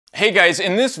Hey guys,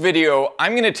 in this video,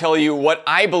 I'm going to tell you what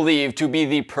I believe to be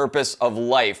the purpose of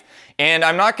life. And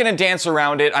I'm not going to dance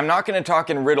around it, I'm not going to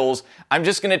talk in riddles, I'm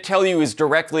just going to tell you as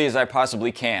directly as I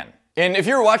possibly can. And if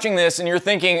you're watching this and you're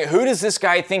thinking, who does this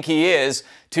guy think he is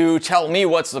to tell me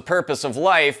what's the purpose of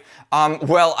life?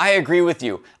 Well, I agree with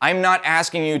you. I'm not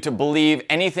asking you to believe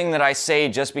anything that I say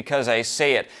just because I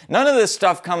say it. None of this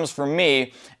stuff comes from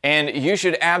me, and you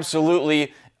should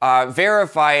absolutely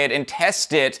verify it and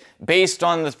test it based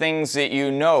on the things that you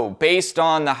know, based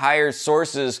on the higher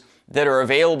sources that are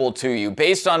available to you,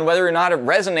 based on whether or not it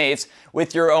resonates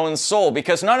with your own soul,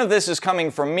 because none of this is coming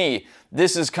from me.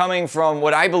 This is coming from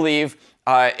what I believe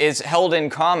is held in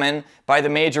common by the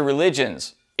major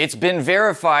religions. It's been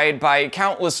verified by a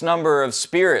countless number of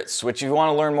spirits, which if you want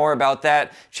to learn more about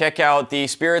that, check out the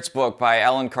Spirits book by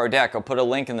Allan Kardec. I'll put a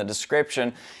link in the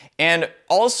description. And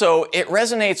also, it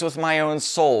resonates with my own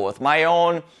soul, with my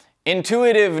own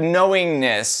intuitive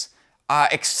knowingness,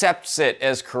 accepts it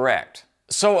as correct.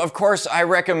 So, of course, I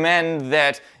recommend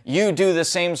that you do the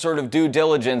same sort of due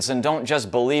diligence and don't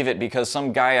just believe it because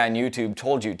some guy on YouTube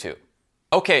told you to.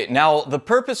 Okay, now the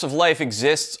purpose of life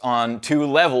exists on two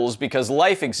levels because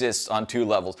life exists on two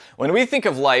levels. When we think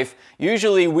of life,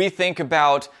 usually we think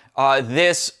about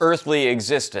this earthly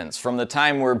existence, from the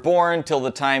time we're born till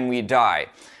the time we die.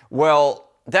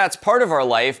 Well, that's part of our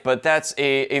life, but that's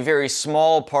a very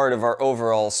small part of our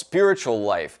overall spiritual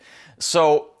life.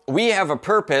 So we have a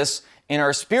purpose in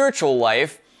our spiritual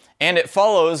life, and it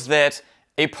follows that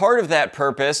a part of that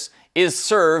purpose is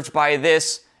served by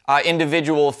this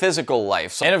individual physical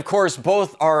life. And of course,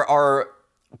 both our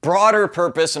broader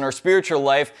purpose in our spiritual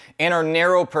life and our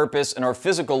narrow purpose in our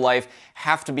physical life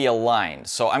have to be aligned.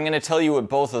 So I'm going to tell you what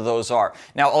both of those are.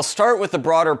 Now, I'll start with the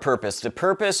broader purpose, the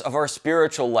purpose of our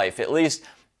spiritual life, at least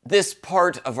this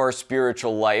part of our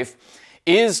spiritual life,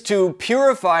 is to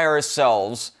purify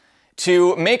ourselves,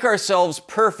 to make ourselves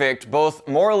perfect, both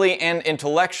morally and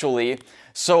intellectually,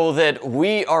 so that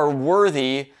we are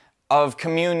worthy of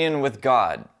communion with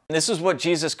God. This is what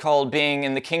Jesus called being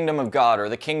in the kingdom of God, or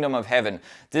the kingdom of heaven.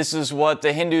 This is what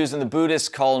the Hindus and the Buddhists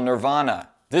call nirvana.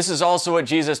 This is also what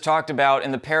Jesus talked about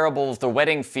in the parable of the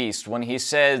wedding feast, when he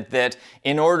said that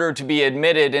in order to be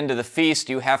admitted into the feast,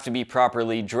 you have to be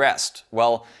properly dressed.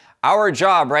 Well, our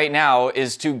job right now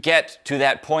is to get to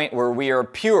that point where we are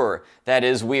pure. That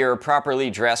is, we are properly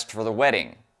dressed for the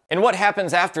wedding. And what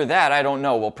happens after that, I don't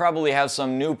know. We'll probably have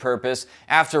some new purpose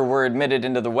after we're admitted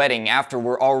into the wedding, after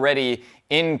we're already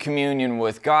in communion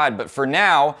with God. But for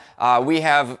now, we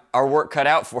have our work cut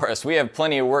out for us. We have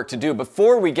plenty of work to do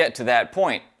before we get to that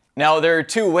point. Now, there are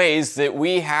two ways that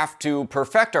we have to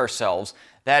perfect ourselves.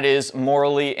 That is,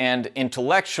 morally and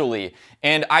intellectually.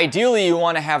 And ideally, you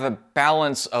want to have a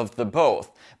balance of the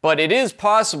both. But it is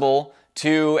possible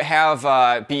to have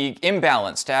be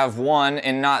imbalanced, to have one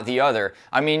and not the other.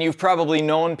 I mean, you've probably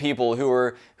known people who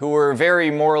were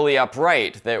very morally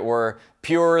upright, that were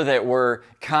pure, that were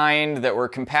kind, that were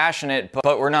compassionate,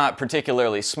 but were not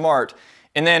particularly smart.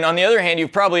 And then on the other hand,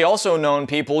 you've probably also known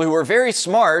people who were very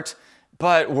smart,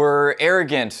 but were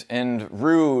arrogant and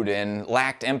rude and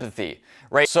lacked empathy,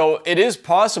 right? So it is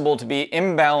possible to be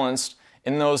imbalanced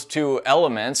in those two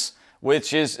elements,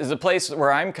 which is a place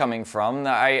where I'm coming from.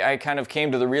 I kind of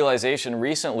came to the realization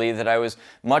recently that I was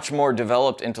much more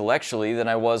developed intellectually than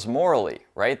I was morally,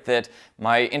 right? That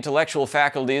my intellectual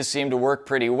faculties seem to work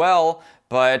pretty well,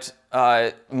 but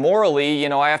morally, you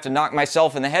know, I have to knock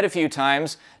myself in the head a few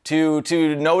times to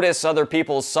notice other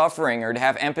people's suffering, or to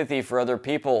have empathy for other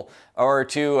people, or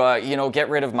to, you know, get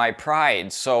rid of my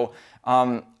pride. So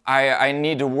I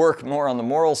need to work more on the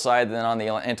moral side than on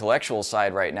the intellectual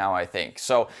side right now, I think.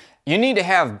 So you need to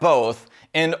have both,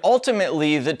 and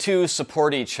ultimately the two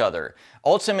support each other.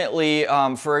 Ultimately,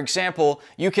 for example,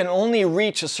 you can only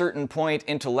reach a certain point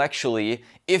intellectually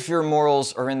if your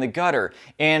morals are in the gutter.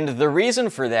 And the reason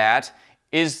for that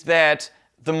is that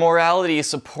the morality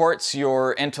supports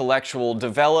your intellectual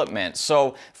development.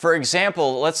 So, for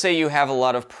example, let's say you have a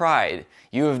lot of pride.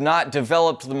 You have not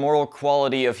developed the moral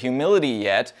quality of humility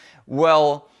yet.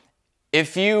 Well,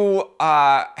 if you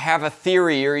have a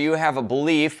theory, or you have a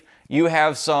belief, you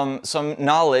have some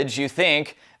knowledge, you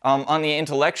think, on the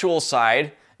intellectual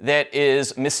side that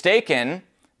is mistaken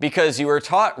because you were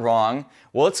taught wrong,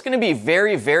 well, it's going to be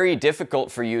very, very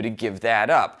difficult for you to give that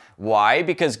up. Why?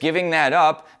 Because giving that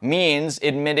up means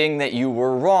admitting that you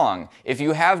were wrong. If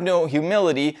you have no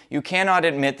humility, you cannot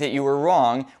admit that you were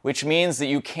wrong, which means that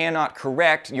you cannot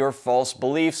correct your false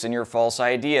beliefs and your false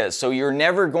ideas. So you're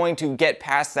never going to get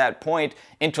past that point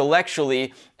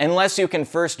intellectually unless you can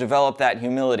first develop that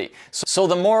humility. So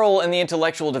the moral and the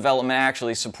intellectual development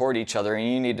actually support each other, and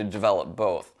you need to develop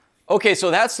both. Okay,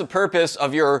 so that's the purpose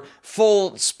of your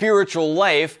full spiritual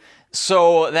life.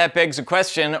 So that begs the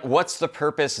question, what's the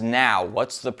purpose now?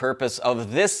 What's the purpose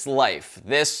of this life,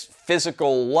 this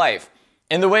physical life?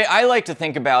 And the way I like to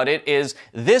think about it is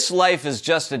this life is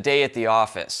just a day at the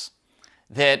office.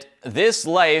 That this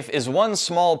life is one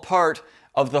small part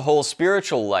of the whole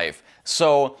spiritual life.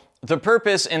 So the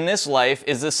purpose in this life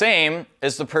is the same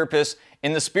as the purpose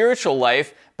in the spiritual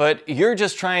life, but you're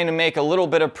just trying to make a little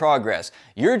bit of progress.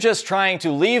 You're just trying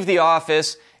to leave the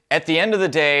office at the end of the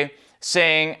day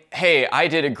saying, hey, I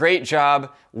did a great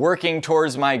job working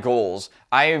towards my goals.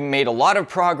 I made a lot of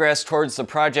progress towards the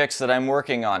projects that I'm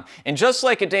working on. And just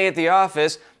like a day at the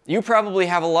office, you probably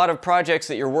have a lot of projects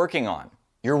that you're working on.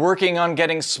 You're working on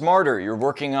getting smarter. You're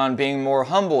working on being more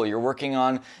humble. You're working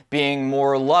on being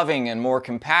more loving and more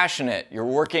compassionate. You're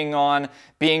working on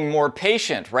being more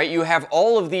patient, right? You have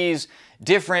all of these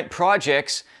different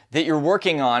projects that you're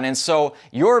working on. And so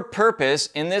your purpose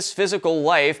in this physical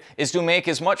life is to make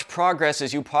as much progress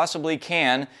as you possibly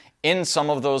can in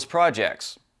some of those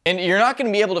projects. And you're not going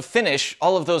to be able to finish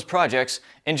all of those projects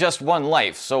in just one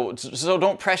life. So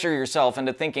don't pressure yourself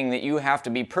into thinking that you have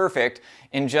to be perfect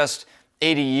in just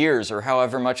 80 years or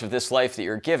however much of this life that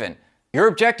you're given. Your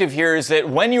objective here is that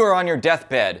when you are on your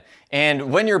deathbed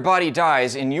and when your body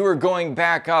dies and you are going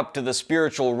back up to the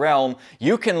spiritual realm,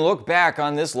 you can look back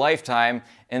on this lifetime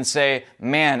and say,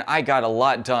 man, I got a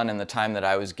lot done in the time that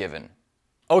I was given.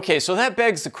 Okay, so that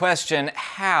begs the question,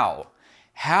 how?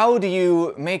 How do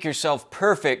you make yourself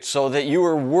perfect so that you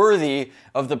are worthy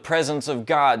of the presence of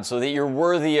God, so that you're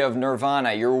worthy of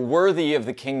nirvana, you're worthy of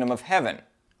the kingdom of heaven?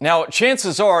 Now,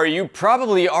 chances are you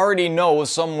probably already know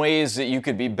some ways that you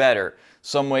could be better,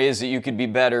 some ways that you could be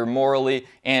better morally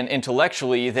and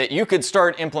intellectually that you could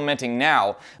start implementing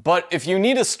now. But if you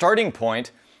need a starting point,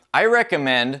 I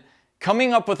recommend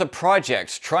coming up with a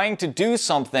project, trying to do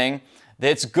something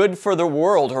that's good for the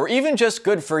world or even just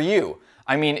good for you.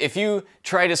 I mean, if you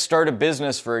try to start a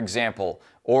business, for example,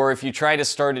 or if you try to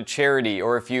start a charity,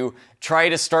 or if you try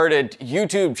to start a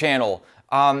YouTube channel,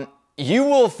 you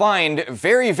will find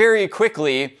very, very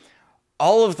quickly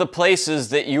all of the places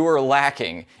that you are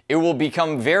lacking. It will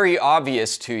become very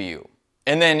obvious to you.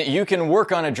 And then you can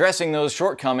work on addressing those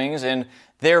shortcomings and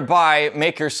thereby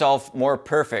make yourself more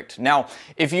perfect. Now,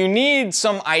 if you need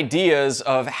some ideas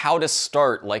of how to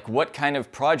start, like what kind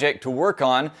of project to work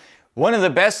on, one of the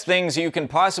best things you can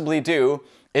possibly do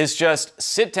is just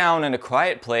sit down in a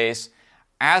quiet place,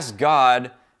 ask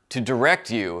God to direct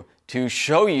you, to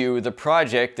show you the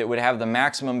project that would have the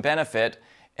maximum benefit,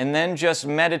 and then just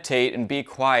meditate and be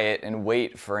quiet and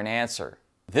wait for an answer.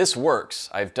 This works.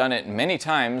 I've done it many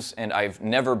times and I've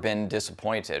never been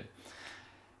disappointed.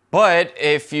 But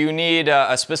if you need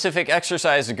a specific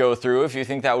exercise to go through, if you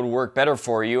think that would work better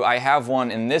for you, I have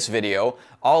one in this video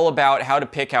all about how to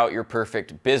pick out your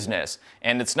perfect business.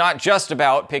 And it's not just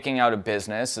about picking out a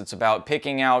business, it's about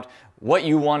picking out what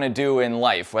you want to do in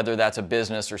life, whether that's a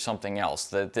business or something else.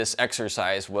 This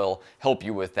exercise will help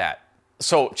you with that.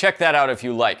 So check that out if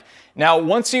you like. Now,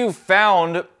 once you've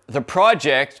found the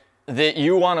project that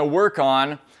you want to work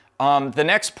on, the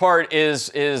next part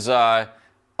is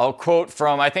I'll quote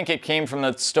from, I think it came from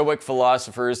the Stoic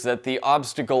philosophers, that the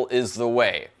obstacle is the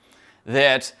way.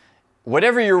 That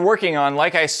whatever you're working on,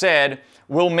 like I said,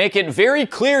 will make it very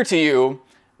clear to you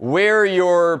where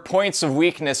your points of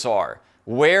weakness are,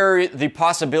 where the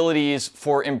possibilities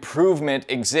for improvement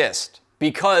exist,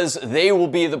 because they will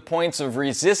be the points of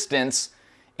resistance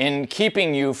in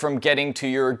keeping you from getting to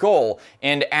your goal.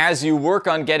 And as you work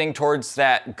on getting towards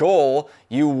that goal,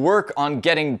 you work on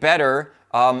getting better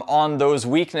on those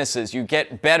weaknesses. You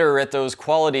get better at those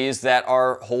qualities that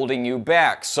are holding you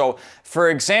back. So, for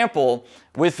example,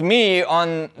 with me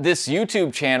on this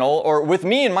YouTube channel, or with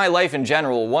me in my life in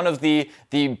general, one of the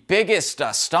biggest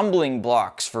stumbling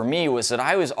blocks for me was that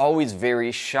I was always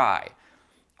very shy.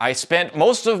 I spent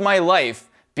most of my life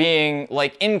being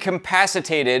like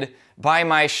incapacitated by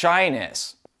my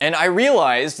shyness. And I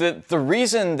realized that the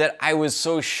reason that I was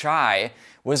so shy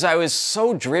was I was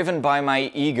so driven by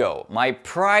my ego. My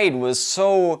pride was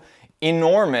so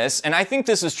enormous, and I think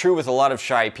this is true with a lot of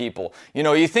shy people. You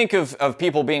know, you think of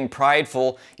people being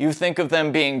prideful, you think of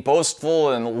them being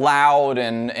boastful and loud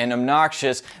and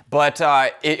obnoxious, but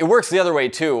it works the other way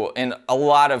too in a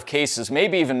lot of cases,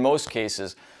 maybe even most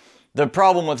cases. The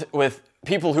problem with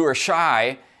people who are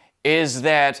shy is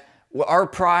that our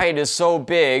pride is so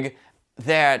big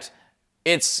that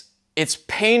it's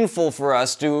painful for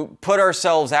us to put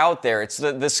ourselves out there. It's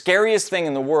the scariest thing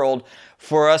in the world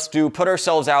for us to put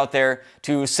ourselves out there,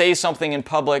 to say something in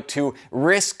public, to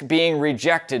risk being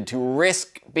rejected, to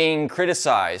risk being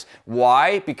criticized.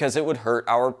 Why? Because it would hurt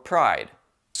our pride.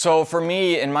 So for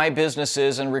me in my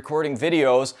businesses and recording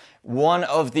videos, one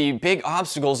of the big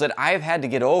obstacles that I've had to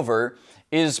get over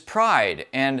is pride.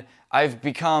 And I've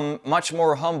become much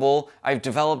more humble. I've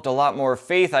developed a lot more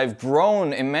faith. I've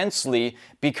grown immensely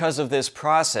because of this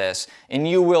process. And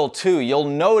you will too. You'll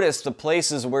notice the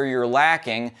places where you're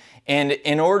lacking. And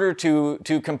in order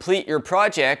to complete your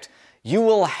project, you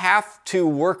will have to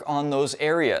work on those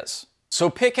areas. So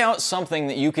pick out something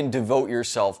that you can devote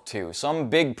yourself to, some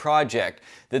big project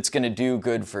that's going to do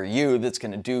good for you, that's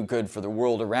going to do good for the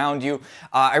world around you.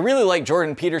 I really like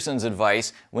Jordan Peterson's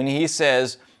advice when he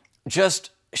says,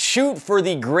 just shoot for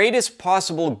the greatest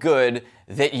possible good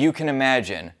that you can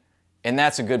imagine. And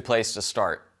that's a good place to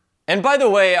start. And by the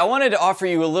way, I wanted to offer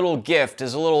you a little gift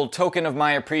as a little token of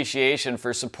my appreciation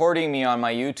for supporting me on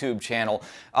my YouTube channel.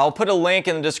 I'll put a link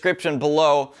in the description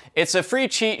below. It's a free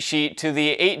cheat sheet to the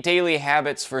 8 daily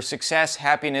habits for success,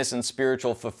 happiness, and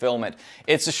spiritual fulfillment.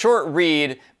 It's a short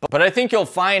read, but I think you'll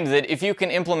find that if you can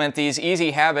implement these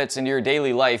easy habits into your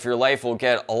daily life, your life will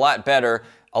get a lot better,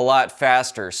 a lot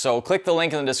faster. So click the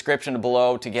link in the description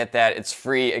below to get that. It's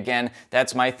free. Again,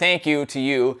 that's my thank you to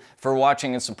you for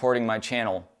watching and supporting my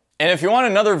channel. And if you want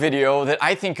another video that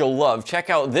I think you'll love, check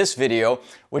out this video,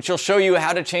 which will show you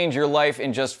how to change your life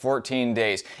in just 14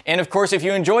 days. And of course, if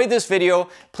you enjoyed this video,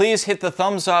 please hit the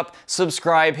thumbs up,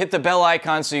 subscribe, hit the bell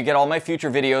icon so you get all my future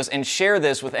videos, and share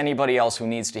this with anybody else who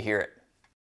needs to hear it.